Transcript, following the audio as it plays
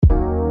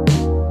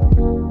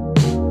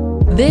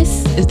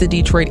This is the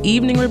Detroit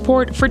Evening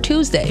Report for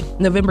Tuesday,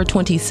 November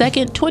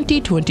 22nd,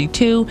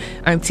 2022.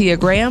 I'm Tia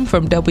Graham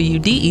from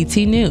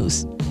WDET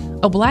News.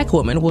 A black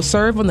woman will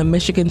serve on the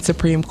Michigan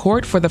Supreme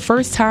Court for the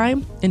first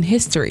time in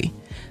history.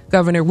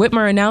 Governor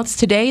Whitmer announced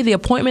today the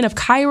appointment of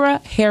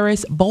Kyra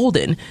Harris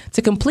Bolden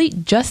to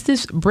complete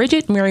Justice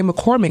Bridget Mary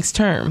McCormick's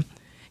term.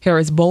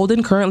 Harris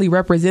Bolden currently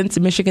represents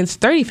Michigan's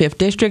 35th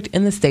district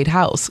in the state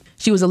house.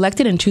 She was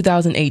elected in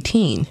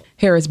 2018.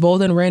 Harris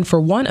Bolden ran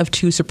for one of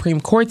two Supreme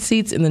Court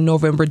seats in the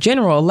November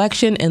general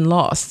election and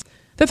lost.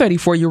 The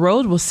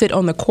 34-year-old will sit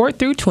on the court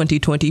through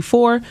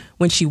 2024,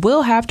 when she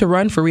will have to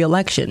run for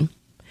re-election.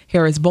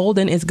 Harris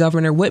Bolden is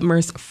Governor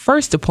Whitmer's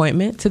first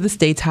appointment to the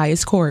state's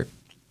highest court.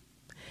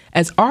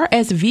 As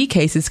RSV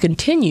cases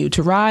continue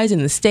to rise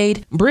in the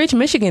state, Bridge,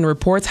 Michigan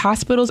reports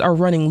hospitals are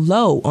running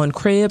low on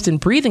cribs and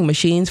breathing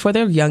machines for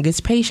their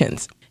youngest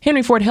patients.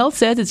 Henry Ford Health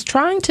says it's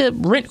trying to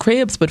rent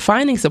cribs, but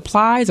finding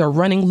supplies are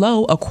running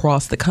low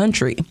across the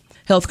country.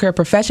 Healthcare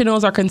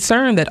professionals are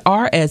concerned that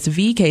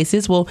RSV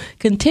cases will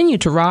continue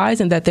to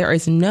rise and that there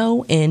is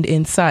no end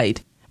in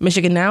sight.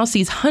 Michigan now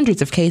sees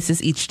hundreds of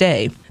cases each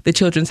day. The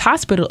Children's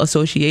Hospital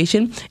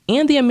Association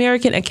and the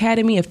American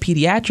Academy of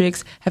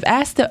Pediatrics have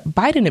asked the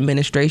Biden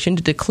administration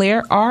to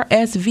declare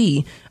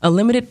RSV a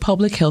limited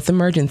public health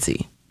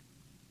emergency.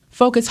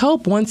 Focus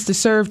Hope wants to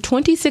serve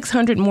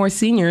 2,600 more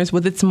seniors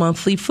with its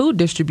monthly food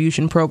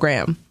distribution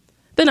program.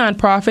 The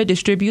nonprofit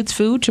distributes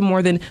food to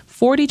more than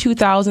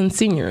 42,000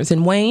 seniors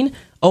in Wayne,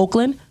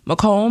 Oakland,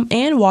 Macomb,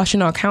 and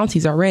Washtenaw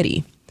counties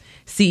already.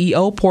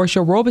 CEO Portia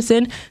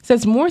Robeson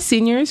says more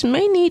seniors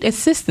may need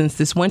assistance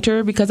this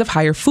winter because of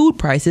higher food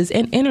prices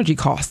and energy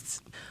costs.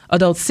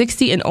 Adults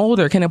 60 and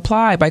older can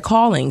apply by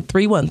calling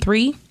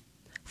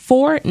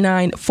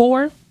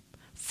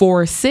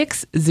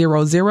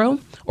 313-494-4600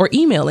 or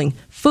emailing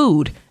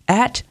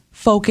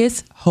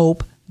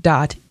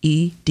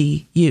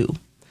food@focushope.edu.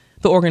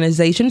 The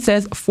organization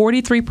says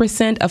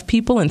 43% of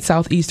people in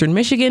southeastern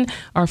Michigan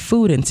are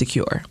food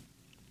insecure.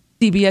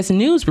 CBS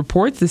News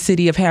reports the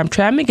city of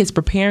Hamtramck is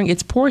preparing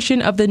its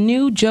portion of the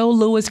new Joe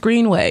Louis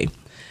Greenway.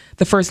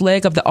 The first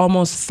leg of the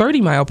almost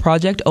 30-mile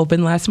project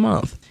opened last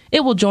month.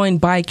 It will join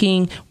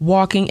biking,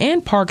 walking,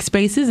 and park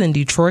spaces in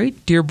Detroit,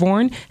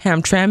 Dearborn,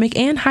 Hamtramck,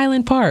 and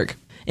Highland Park.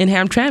 In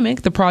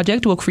Hamtramck, the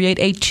project will create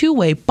a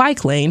two-way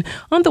bike lane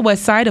on the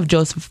west side of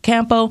Joseph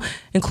Campo,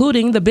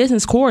 including the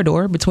business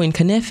corridor between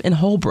Caniff and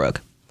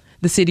Holbrook.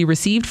 The city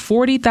received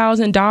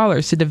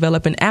 $40,000 to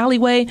develop an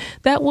alleyway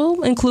that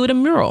will include a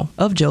mural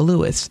of Joe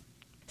Louis.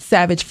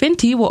 Savage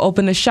Fenty will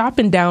open a shop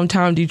in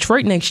downtown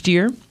Detroit next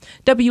year.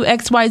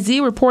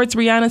 WXYZ reports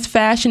Rihanna's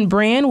fashion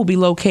brand will be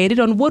located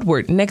on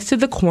Woodward next to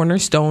the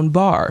Cornerstone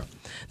Bar.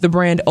 The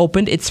brand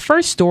opened its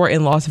first store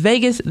in Las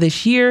Vegas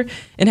this year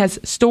and has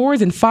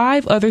stores in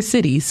 5 other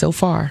cities so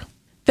far.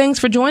 Thanks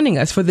for joining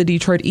us for the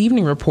Detroit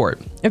Evening Report.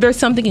 If there's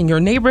something in your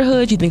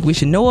neighborhood you think we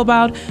should know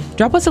about,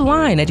 drop us a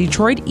line at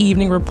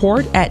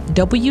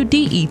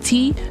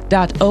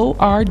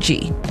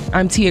DetroitEveningReport@WDET.org.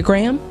 I'm Tia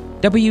Graham,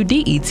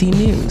 WDET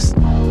News.